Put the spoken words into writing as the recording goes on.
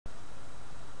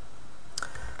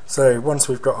So once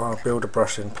we've got our builder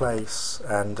brush in place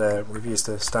and we've used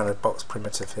the standard box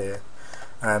primitive here,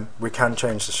 we can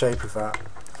change the shape of that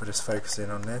if we're just focusing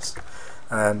on this,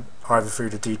 either through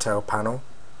the detail panel,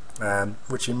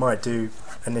 which you might do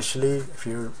initially if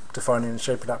you're defining the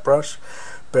shape of that brush,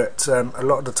 but a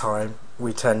lot of the time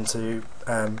we tend to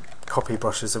copy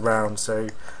brushes around, so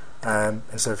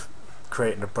instead of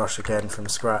creating a brush again from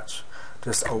scratch,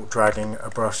 just alt dragging a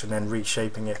brush and then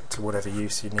reshaping it to whatever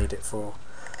use you need it for.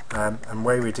 And the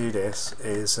way we do this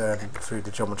is through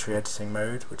the geometry editing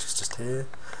mode, which is just here.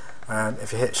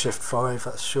 If you hit Shift 5,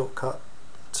 that's a shortcut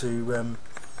to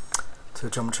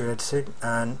geometry editing,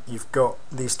 and you've got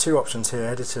these two options here,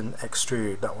 edit and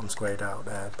extrude. That one's greyed out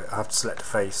there, but I have to select a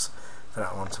face for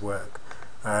that one to work.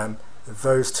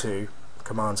 Those two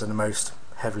commands are the most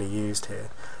heavily used here.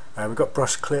 We've got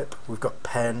brush clip, we've got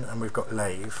pen, and we've got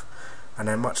lathe, and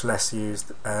then much less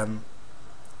used.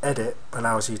 Edit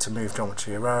allows you to move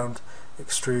geometry around.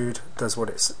 Extrude does what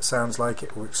it sounds like,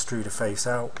 it will extrude a face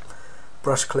out.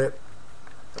 Brush clip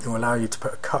will allow you to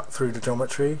put a cut through the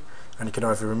geometry, and you can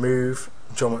either remove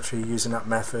geometry using that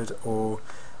method, or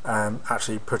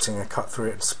actually putting a cut through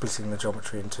it and splitting the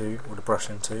geometry in two, or the brush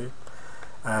in two.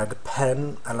 The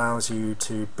pen allows you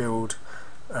to build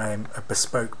a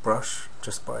bespoke brush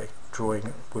just by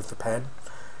drawing with the pen,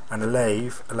 and the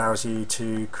lathe allows you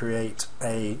to create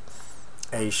a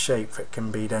shape that can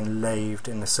be then lathed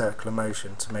in a circular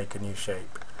motion to make a new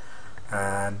shape.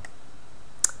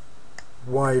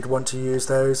 Why you'd want to use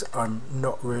those, I'm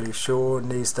not really sure in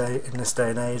this day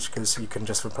and age, because you can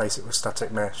just replace it with static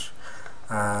mesh,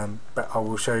 but I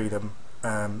will show you them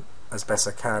as best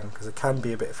I can, because it can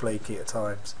be a bit flaky at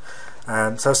times.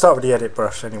 So I'll start with the edit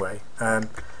brush anyway.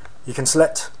 You can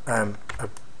select,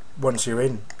 once you're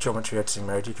in geometry editing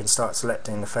mode, you can start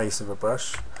selecting the face of a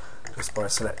brush just by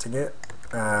selecting it.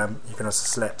 You can also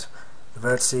select the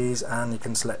vertices, and you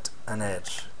can select an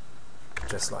edge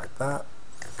just like that.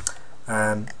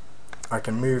 I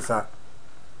can move that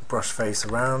brush face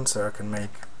around, so I can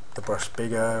make the brush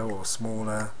bigger or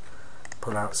smaller,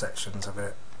 pull out sections of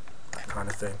it, that kind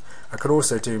of thing. I could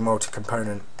also do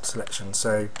multi-component selection,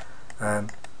 so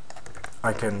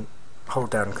I can hold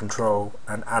down Control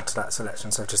and add to that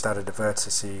selection. So I've just added a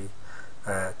vertex to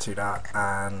that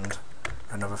and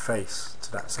another face to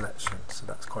that selection, so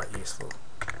that's quite useful.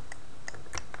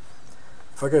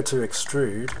 If I go to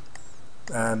extrude,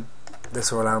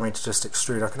 this will allow me to just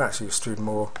extrude. I can actually extrude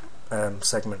more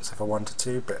segments if I wanted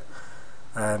to, but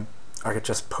I could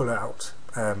just pull out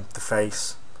the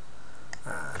face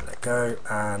and let go,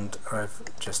 and I've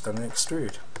just done an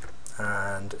extrude.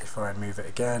 And if I move it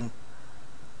again,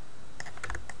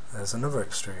 there's another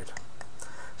extrude.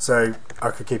 So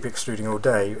I could keep extruding all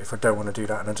day if I don't want to do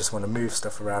that and I just want to move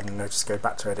stuff around, and I just go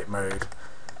back to edit mode,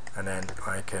 and then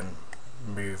I can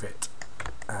move it,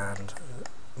 and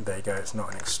there you go, it's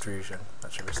not an extrusion.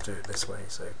 Actually, let's do it this way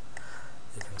so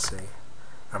you can see,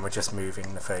 and we're just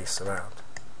moving the face around,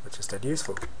 which is dead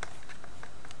useful.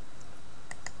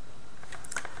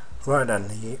 Right then,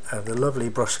 the lovely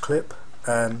brush clip.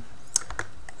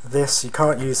 This, you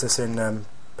can't use this in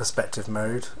perspective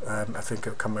mode. I think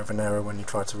it'll come with an error when you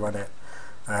try to run it.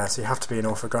 So you have to be in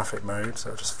orthographic mode. So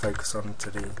I'll just focus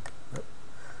onto the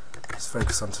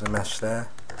mesh there,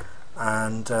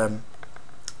 and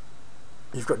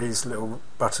you've got these little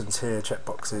buttons here,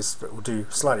 checkboxes, that will do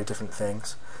slightly different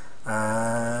things.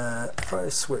 If I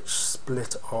switch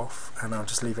split off, and I'll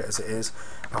just leave it as it is,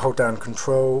 I'll hold down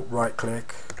Control, right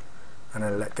click, and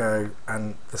then let go,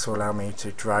 and this will allow me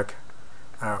to drag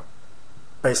out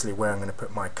basically where I'm going to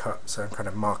put my cut. So I'm kind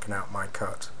of marking out my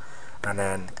cut, and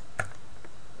then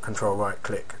Control right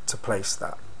click to place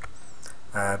that.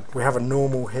 We have a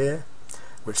normal here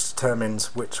which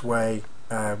determines which way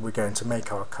we're going to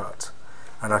make our cut,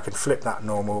 and I can flip that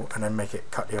normal and then make it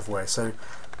cut the other way. So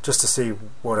just to see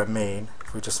what I mean,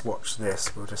 if we just watch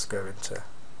this, we'll just go into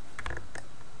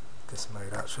this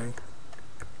mode actually,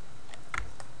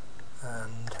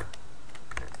 and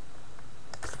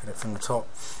look at it from the top,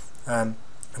 and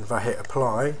if I hit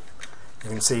apply, you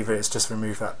can see that it's just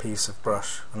removed that piece of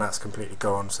brush, and that's completely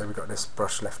gone. So we've got this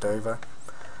brush left over.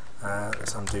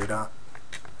 Let's undo that,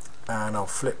 and I'll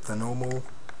flip the normal,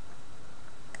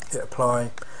 hit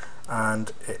apply,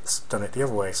 and it's done it the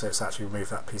other way, so it's actually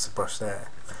removed that piece of brush there.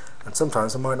 And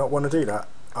sometimes I might not want to do that.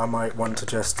 I might want to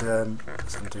just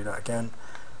let's undo that again,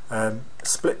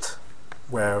 split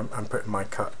where I'm putting my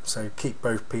cut, so keep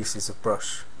both pieces of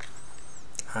brush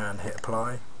and hit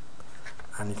apply,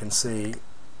 and you can see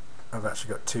I've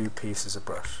actually got two pieces of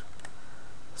brush.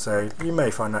 So you may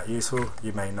find that useful,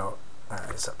 you may not,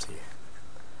 it's up to you.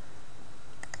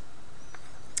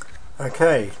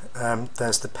 Okay,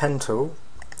 there's the pen tool.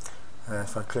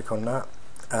 If I click on that,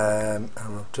 and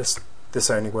we'll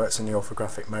this only works in the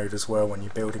orthographic mode as well when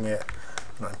you're building it,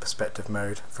 not in perspective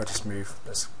mode. If I just move,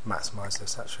 let's maximise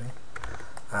this actually,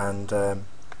 and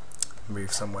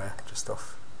move somewhere just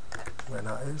off where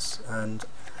that is, and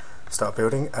start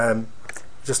building.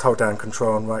 Just hold down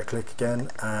Control and right click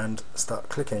again and start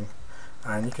clicking,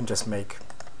 and you can just make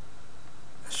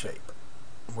a shape,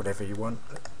 whatever you want.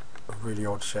 A really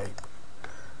odd shape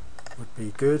would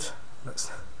be good. That's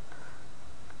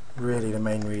really the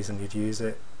main reason you'd use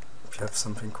it, if you have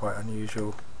something quite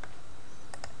unusual.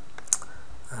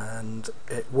 And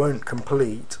it won't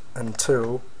complete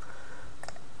until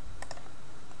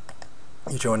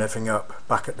you join everything up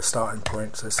back at the starting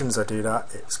point. So as soon as I do that,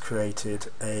 it's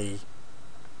created a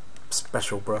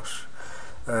special brush.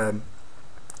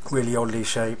 Really oddly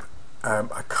shaped.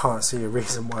 I can't see a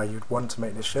reason why you'd want to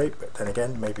make this shape, but then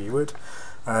again, maybe you would.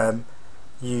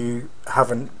 You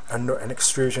have an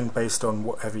extrusion based on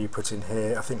whatever you put in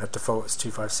here. I think the default is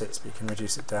 256, but you can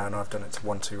reduce it down. I've done it to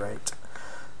 128.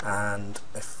 And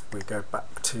if we go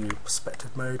back to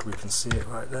perspective mode, we can see it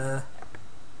right there.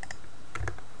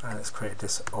 And it's created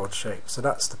this odd shape. So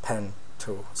that's the pen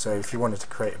tool. So if you wanted to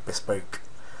create a bespoke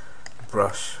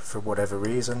brush for whatever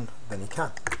reason, then you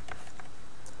can.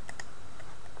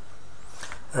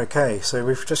 Okay, so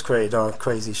we've just created our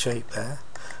crazy shape there.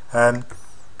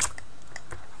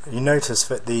 You notice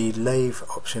that the lathe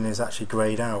option is actually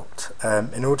greyed out.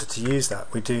 In order to use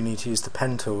that, we do need to use the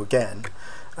pen tool again,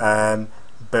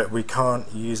 but we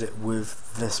can't use it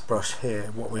with this brush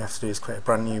here. What we have to do is create a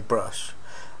brand new brush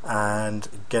and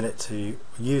get it to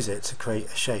use it to create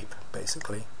a shape,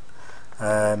 basically.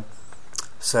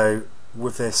 So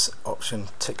with this option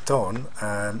ticked on,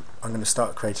 I'm going to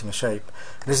start creating a shape.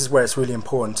 This is where it's really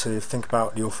important to think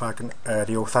about the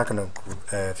orthogonal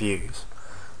views,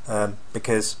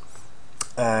 because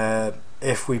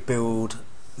if we build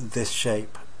this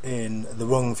shape in the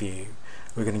wrong view,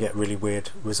 we're going to get really weird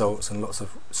results and lots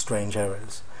of strange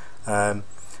errors,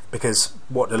 because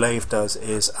what the lathe does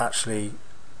is actually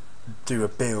do a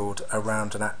build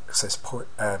around an axis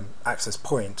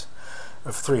point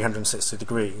of 360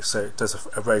 degrees, so it does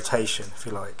a rotation, if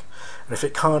you like. And if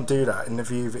it can't do that in the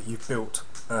view that you've built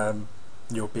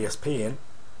your BSP in,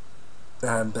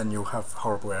 then you'll have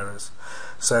horrible errors.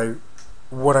 So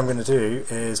what I'm going to do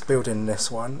is build in this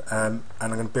one, and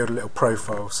I'm going to build a little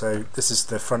profile. So this is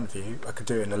the front view. I could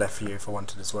do it in the left view if I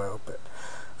wanted as well, but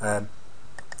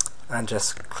and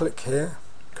just click here,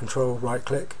 Control right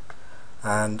click,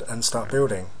 and start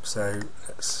building. So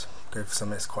let's go for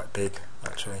something that's quite big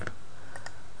actually,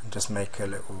 and just make a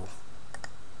little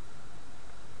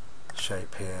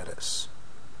shape here.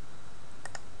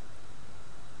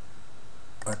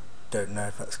 I don't know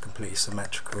if that's completely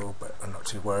symmetrical, but I'm not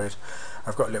too worried.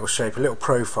 I've got a little shape, a little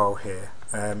profile here.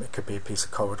 It could be a piece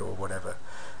of corridor or whatever.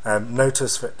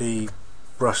 Notice that the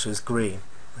brush is green.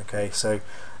 Okay, so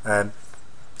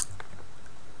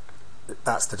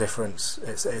that's the difference.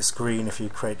 It's green if you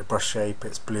create a brush shape,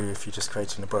 it's blue if you're just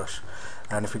creating a brush.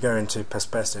 And if we go into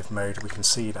perspective mode, we can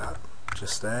see that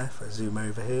just there. If I zoom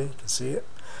over here, you can see it.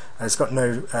 And it's got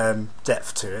no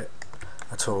depth to it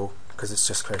at all, because it's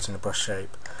just creating a brush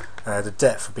shape. The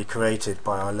depth will be created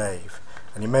by our lathe,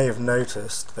 and you may have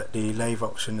noticed that the lathe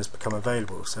option has become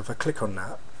available. So if I click on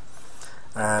that,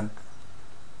 I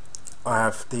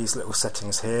have these little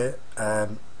settings here,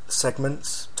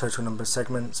 segments, total number of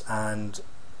segments, and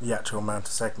the actual amount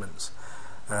of segments.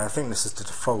 I think this is the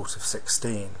default of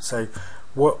 16. So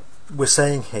what we're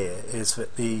saying here is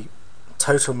that the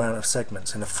total amount of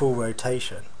segments in a full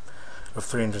rotation of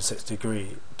 360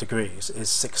 degrees is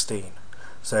 16.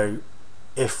 So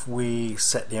if we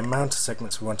set the amount of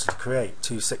segments we wanted to create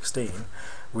to 16,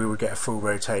 we would get a full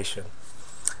rotation.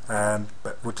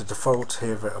 But with the default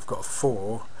here that I've got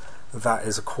 4, that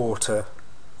is a quarter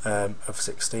of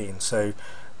 16, so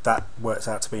that works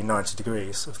out to be 90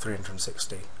 degrees of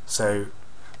 360. So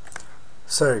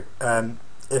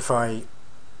if I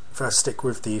stick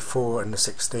with the 4 and the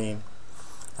 16,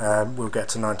 we'll get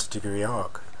to 90 degree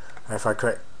arc. And if I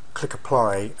click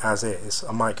apply as is,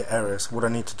 I might get errors. What I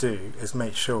need to do is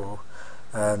make sure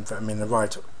that I'm in the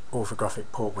right orthographic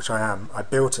port, which I am. I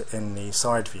built it in the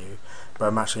side view, but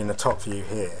I'm actually in the top view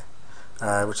here,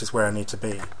 which is where I need to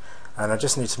be. And I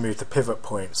just need to move the pivot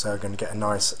point, so I'm going to get a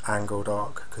nice angled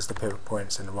arc because the pivot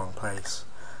point's in the wrong place.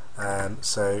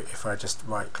 So if I just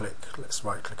right click, let's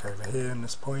right click over here in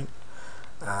this point,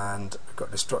 and we've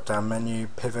got this drop down menu,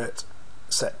 pivot,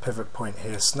 set pivot point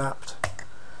here snapped,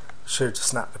 should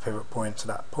snap the pivot point to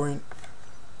that point,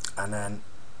 and then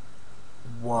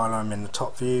while I'm in the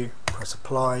top view, press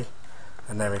apply,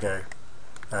 and there we go.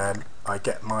 I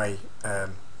get my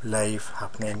lathe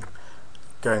happening,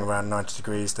 going around 90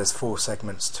 degrees. There's 4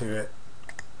 segments to it.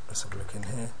 Let's have a look in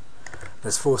here.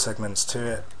 There's 4 segments to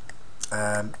it.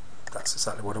 That's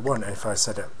exactly what I want. And if I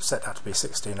set that to be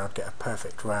 16, I'd get a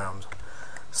perfect round.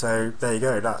 So there you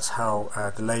go. That's how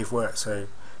the lathe works. So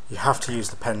you have to use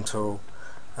the pen tool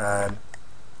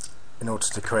in order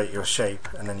to create your shape,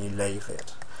 and then you lathe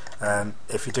it.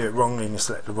 If you do it wrongly and you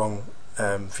select the wrong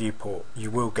viewport,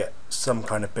 you will get some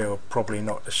kind of build, probably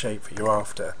not the shape that you're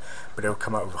after, but it'll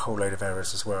come up with a whole load of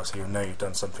errors as well, so you'll know you've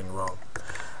done something wrong.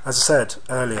 As I said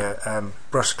earlier,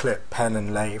 brush clip, pen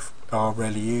and lathe are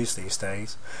rarely used these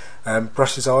days.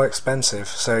 Brushes are expensive,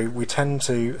 so we tend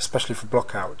to, especially for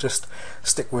block out, just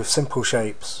stick with simple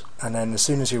shapes, and then as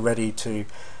soon as you're ready to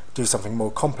do something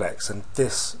more complex, and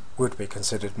this would be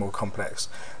considered more complex,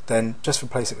 then just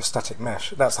replace it with static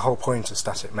mesh. That's the whole point of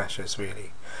static meshes,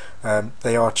 really.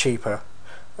 They are cheaper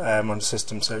on the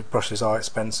system, so brushes are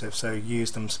expensive, so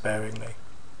use them sparingly.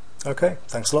 Okay,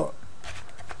 thanks a lot.